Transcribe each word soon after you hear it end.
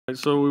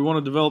So we want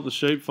to develop the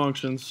shape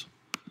functions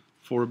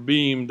for a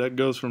beam that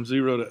goes from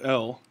 0 to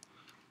L.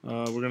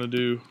 We're going to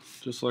do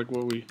just like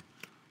what we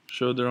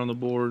showed there on the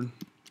board.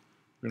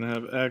 We're going to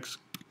have X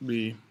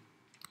be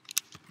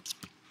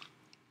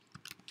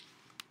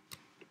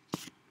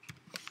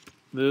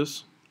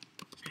this.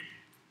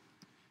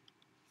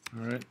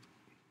 All right.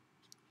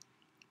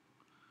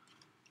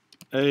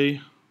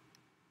 A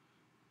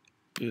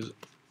is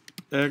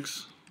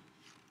X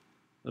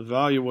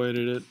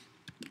evaluated it.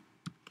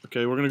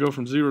 Okay, we're going to go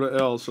from 0 to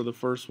L, so the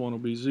first one will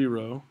be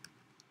 0.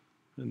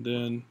 And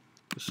then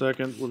the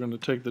second, we're going to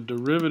take the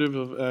derivative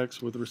of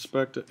X with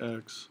respect to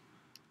X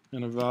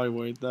and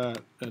evaluate that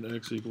at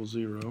X equals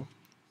 0.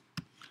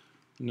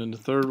 And then the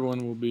third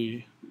one will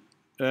be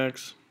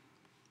X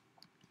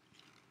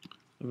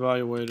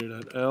evaluated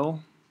at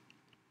L.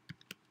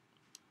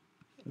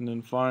 And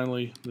then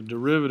finally, the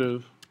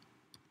derivative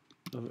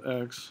of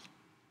X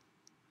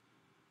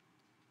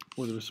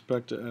with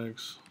respect to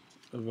X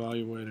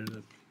evaluated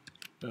at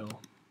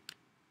L.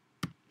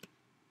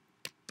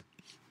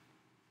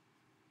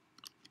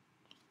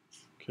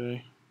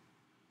 Okay,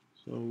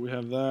 so we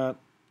have that.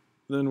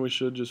 Then we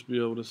should just be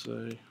able to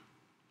say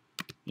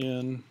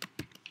N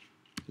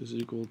is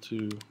equal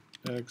to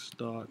X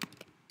dot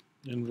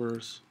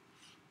inverse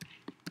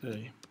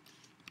A.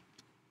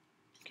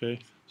 Okay,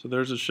 so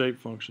there's the shape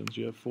functions.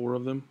 You have 4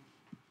 of them.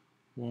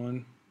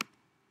 1,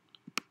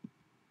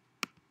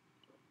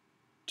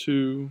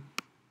 2,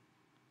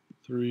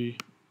 3,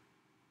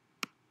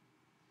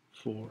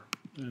 4.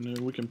 And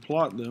then we can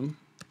plot them.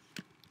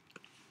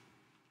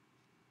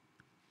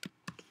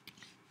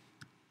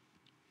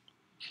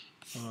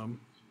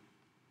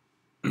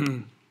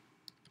 If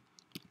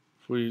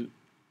we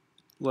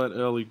let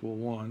L equal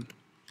 1,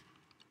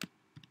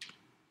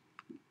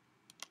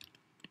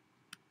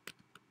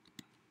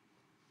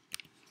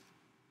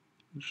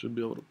 we should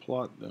be able to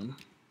plot them.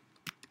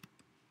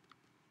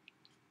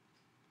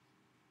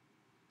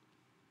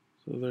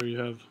 So there you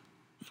have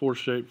 4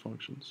 shape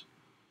functions.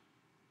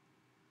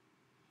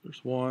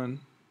 There's 1,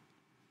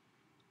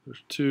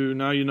 there's 2.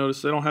 Now you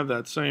notice they don't have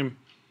that same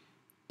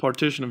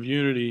partition of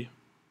unity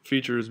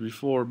feature as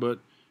before, but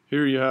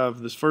here you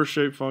have this first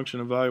shape function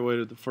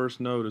evaluated. The first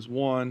node is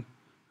 1,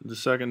 the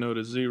second node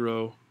is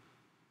 0.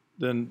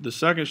 Then the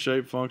second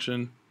shape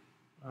function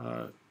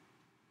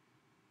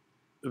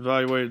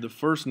evaluated the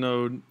first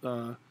node.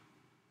 I'm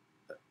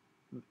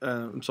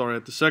sorry,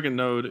 at the second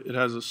node it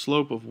has a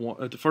slope of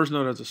 1. At the first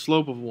node it has a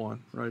slope of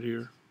 1 right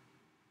here.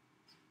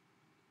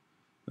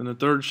 And the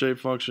third shape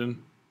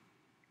function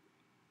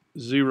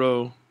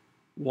 0,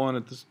 1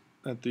 at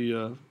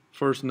the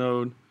first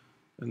node,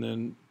 and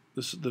then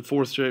the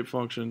fourth shape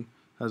function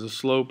has a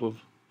slope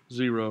of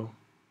 0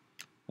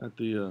 at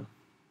the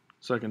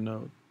second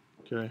node.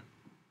 Okay,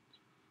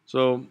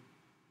 so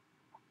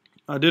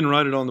I didn't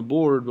write it on the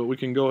board, but we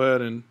can go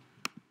ahead and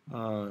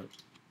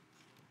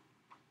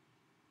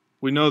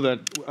we know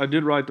that I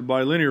did write the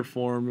bilinear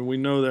form, and we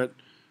know that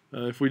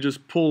if we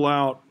just pull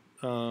out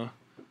the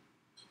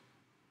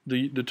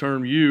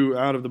term U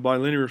out of the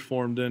bilinear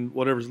form, then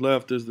whatever's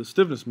left is the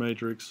stiffness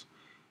matrix.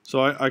 So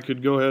I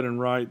could go ahead and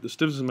write the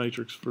stiffness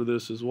matrix for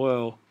this as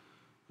well.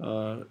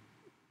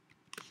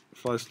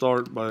 If I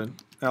start by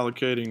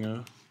allocating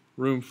a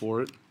room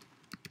for it.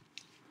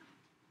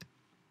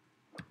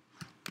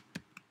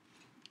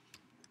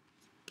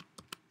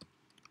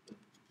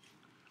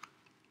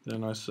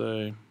 Then I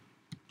say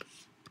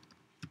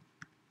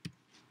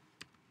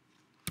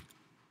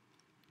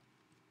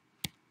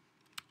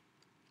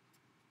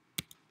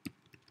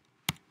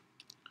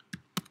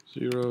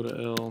zero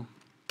to L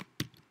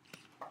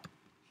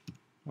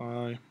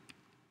I,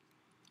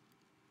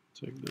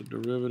 take the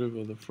derivative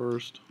of the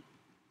first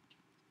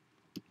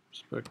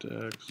respect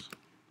to X,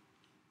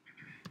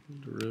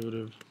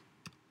 derivative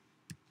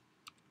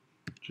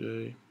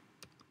J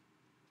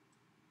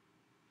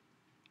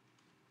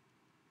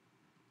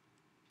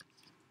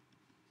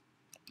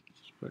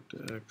respect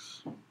to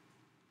X.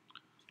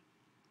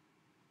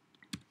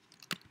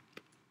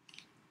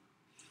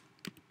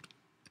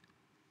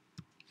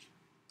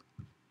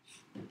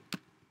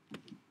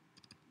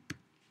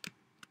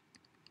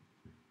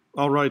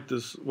 I'll write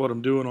this, what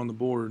I'm doing on the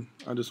board.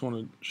 I just want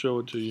to show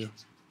it to you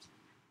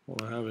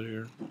while I have it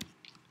here.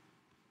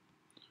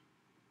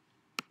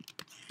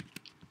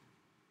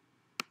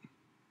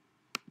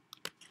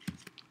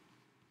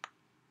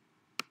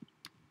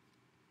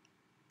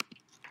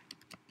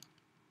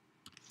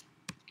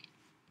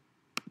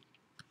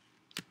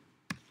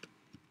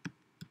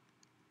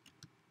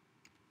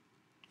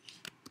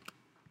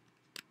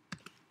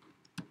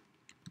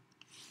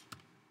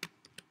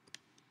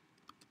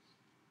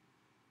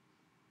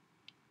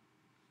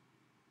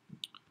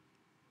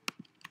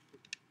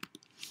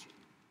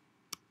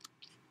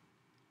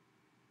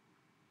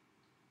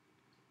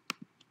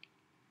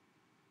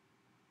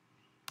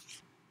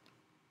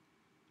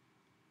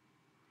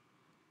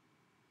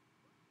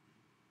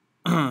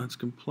 It's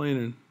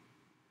complaining.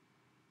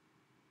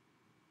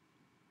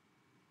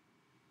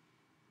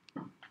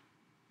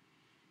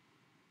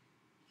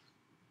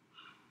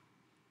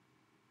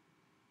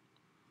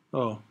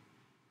 Oh,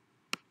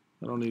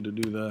 I don't need to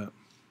do that.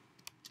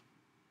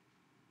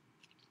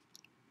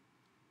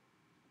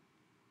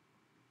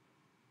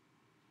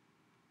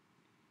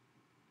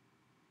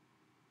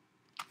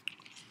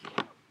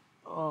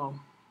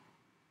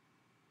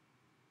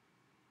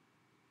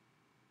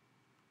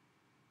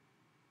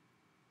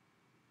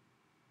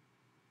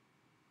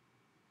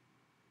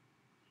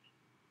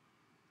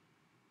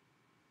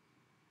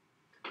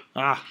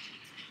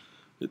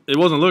 It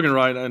wasn't looking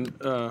right, and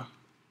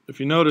if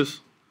you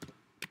notice,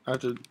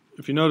 look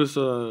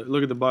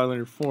at the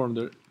bilinear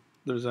form.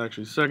 There's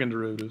actually second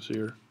derivatives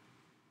here.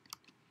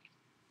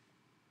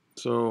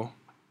 So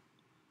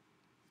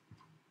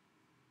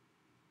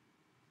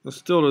this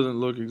still doesn't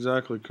look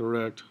exactly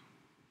correct.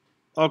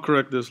 I'll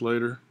correct this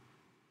later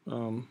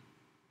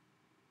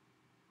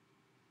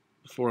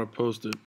before I post it.